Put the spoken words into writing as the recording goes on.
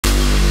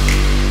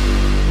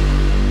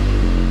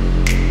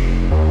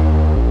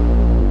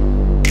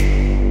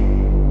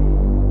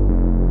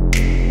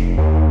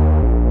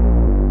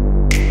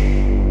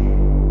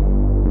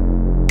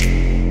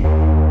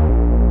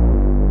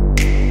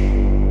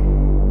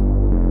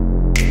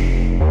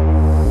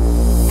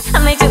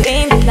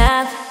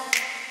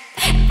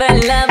Fell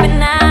in love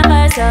when I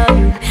first saw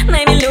you.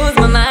 Made me lose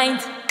my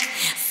mind.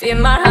 Feel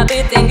my heart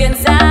beating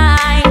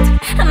inside.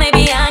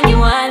 Maybe I'm you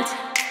want,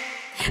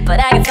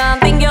 but I got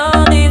something you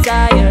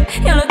desire.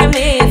 You look at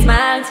me and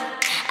smile.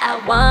 I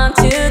want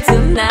you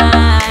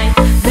tonight.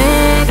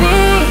 Baby,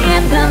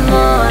 in the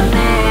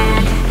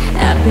morning,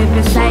 I'll be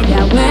beside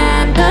you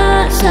when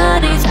the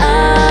sun is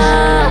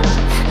up.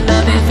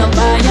 Love is on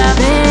fire.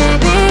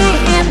 Baby,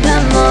 in the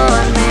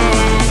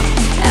morning,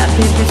 I'll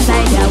be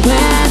beside you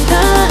when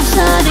the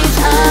sun is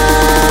up.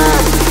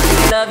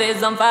 Love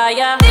is on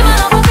fire.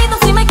 Dímelo, papito,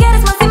 si me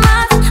quieres más y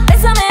más.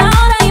 Bésame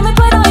ahora y me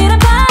puedo ir en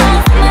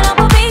paz. Dímelo,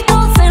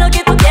 papito, sé lo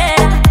que tú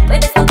quieras.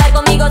 Puedes contar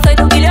conmigo, soy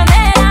tu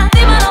millonera.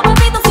 Dímelo,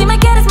 papito, si me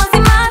quieres más y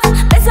más.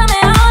 Bésame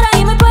ahora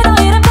y me puedo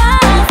ir en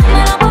paz.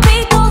 Dímelo,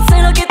 papito,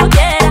 sé lo que tú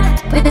quieras.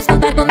 Puedes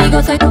contar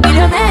conmigo, soy tu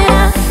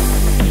millonera.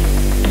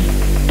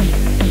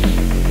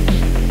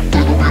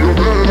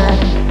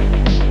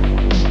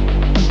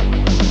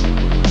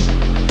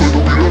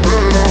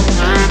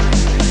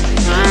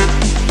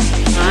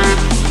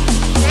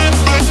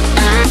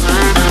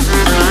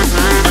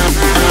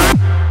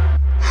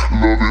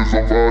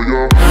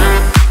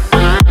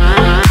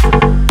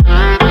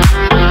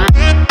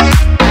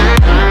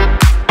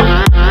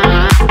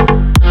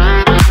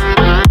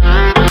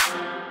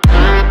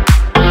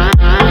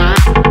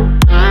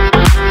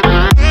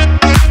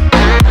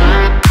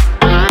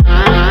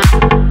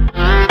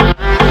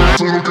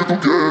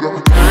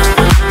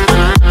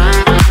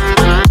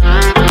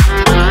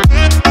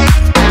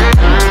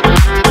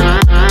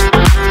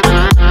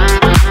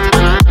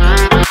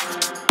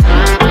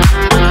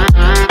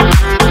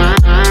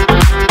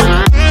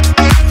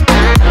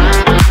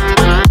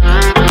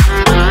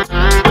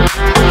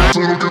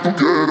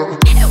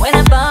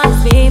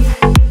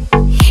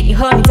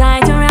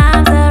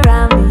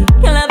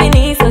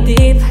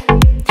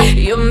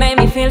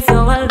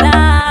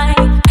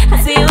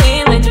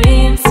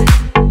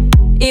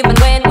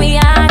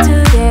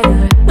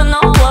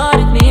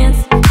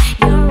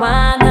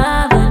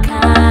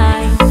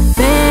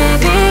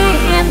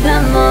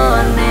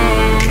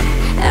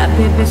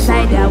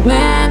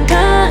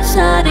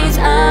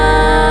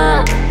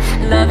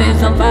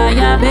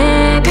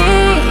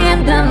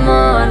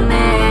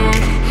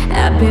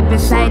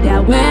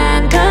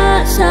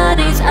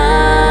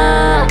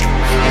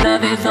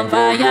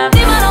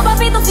 Dímelo,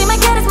 papito, si me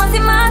quieres más y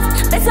más.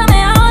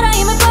 Bésame ahora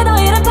y me puedo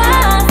ir en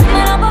paz.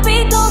 Dímelo,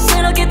 papito,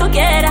 sé lo que tú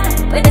quieras.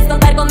 Puedes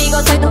contar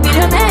conmigo, soy tu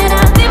millonera.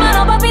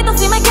 Dímelo, papito,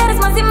 si me quieres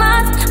más y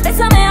más.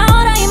 Bésame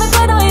ahora y me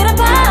puedo ir en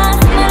paz.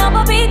 Dímelo,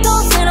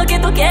 papito, sé lo que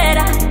tú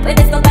quieras.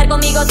 Puedes contar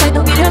conmigo, soy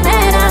tu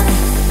millonera.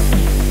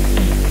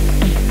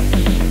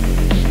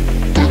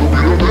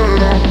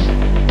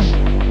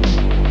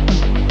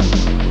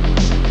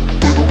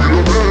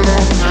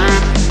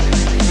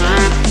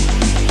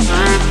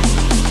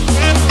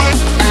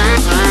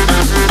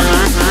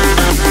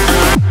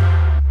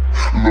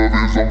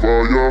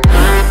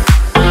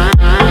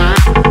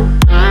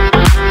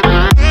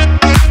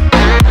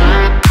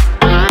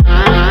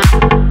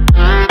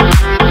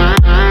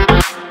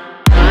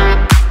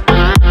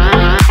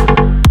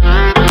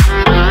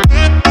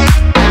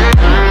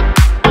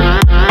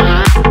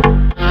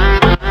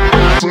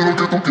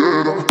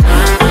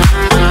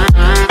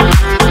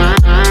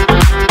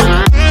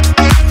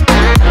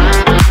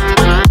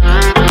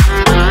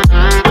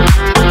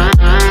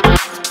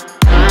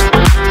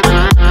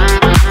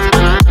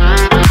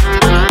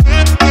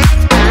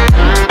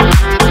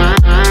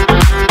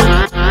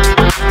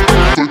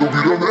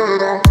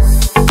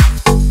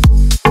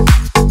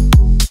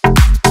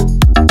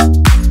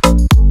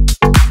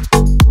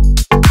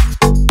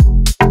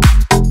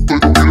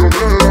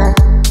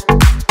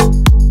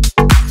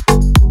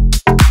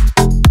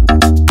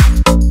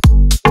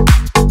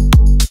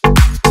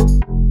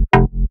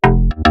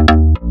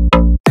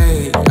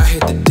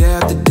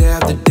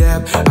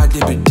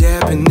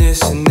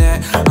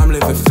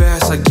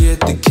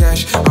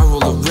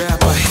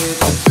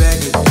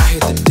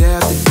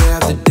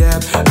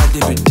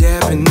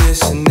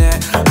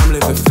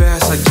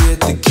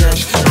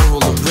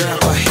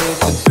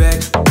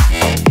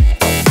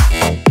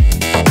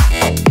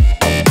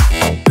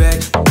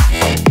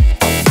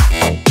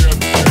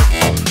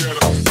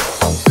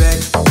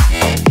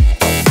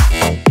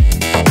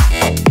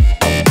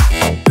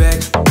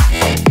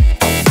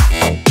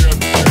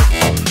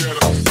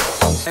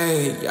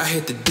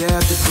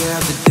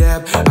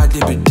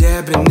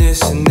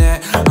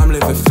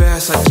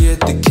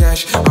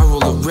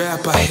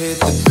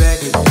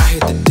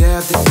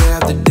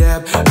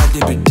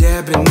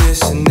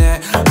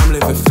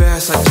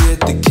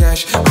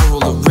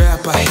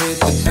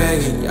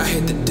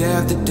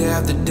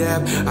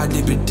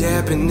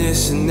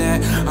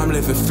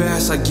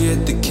 I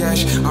get the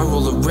cash, I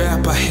roll a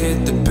rap, I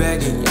hit the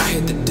bag. I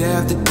hit the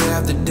dab, the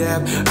dab, the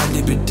dab. I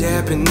dip it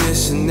dab and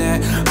this and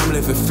that. I'm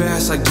living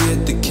fast, I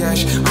get the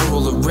cash. I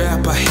roll a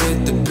rap, I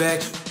hit the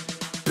back,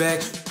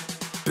 back,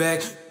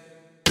 back,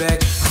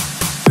 back,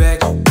 back,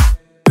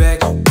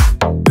 back,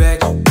 back,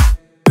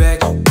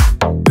 back,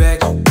 back,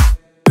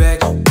 back,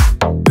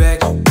 back,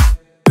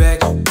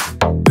 back.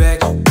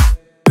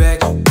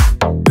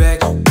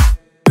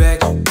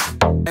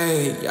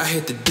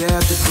 hit the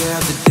dab, the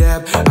dab, the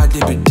dab. I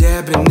dip it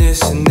dab and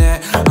this and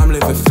that. I'm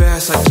living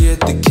fast, I get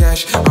the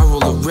cash. I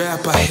roll a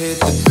rap, I hit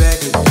the back.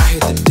 I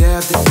hit the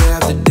dab, the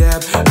dab, the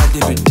dab. I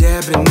dip it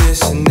dab and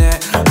this and that.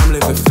 I'm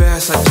living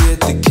fast, I get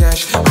the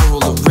cash. I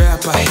roll a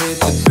rap, I hit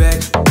the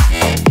back.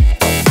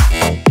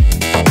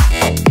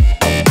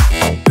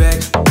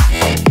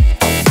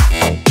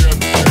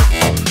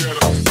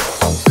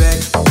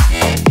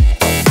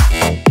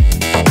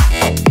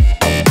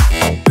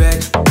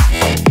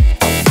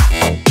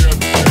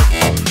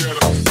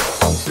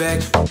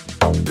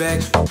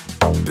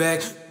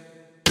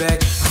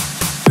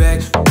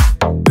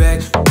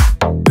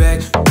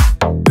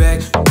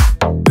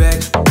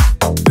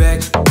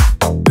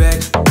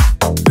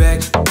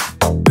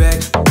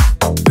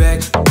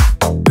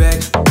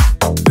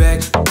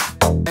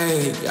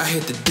 I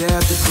hit the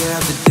dab, the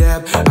dab, the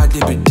dab. I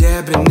dip it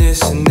dab and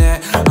this and that.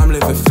 I'm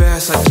living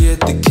fast, I get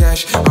the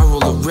cash. I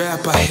roll a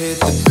rap, I hit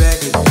the back.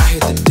 I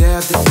hit the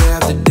dab, the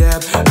dab, the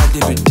dab. I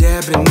dip it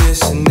dab and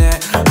this and that.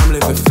 I'm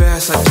living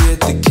fast, I get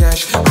the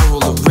cash. I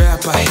roll a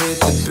rap, I hit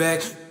the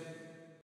back.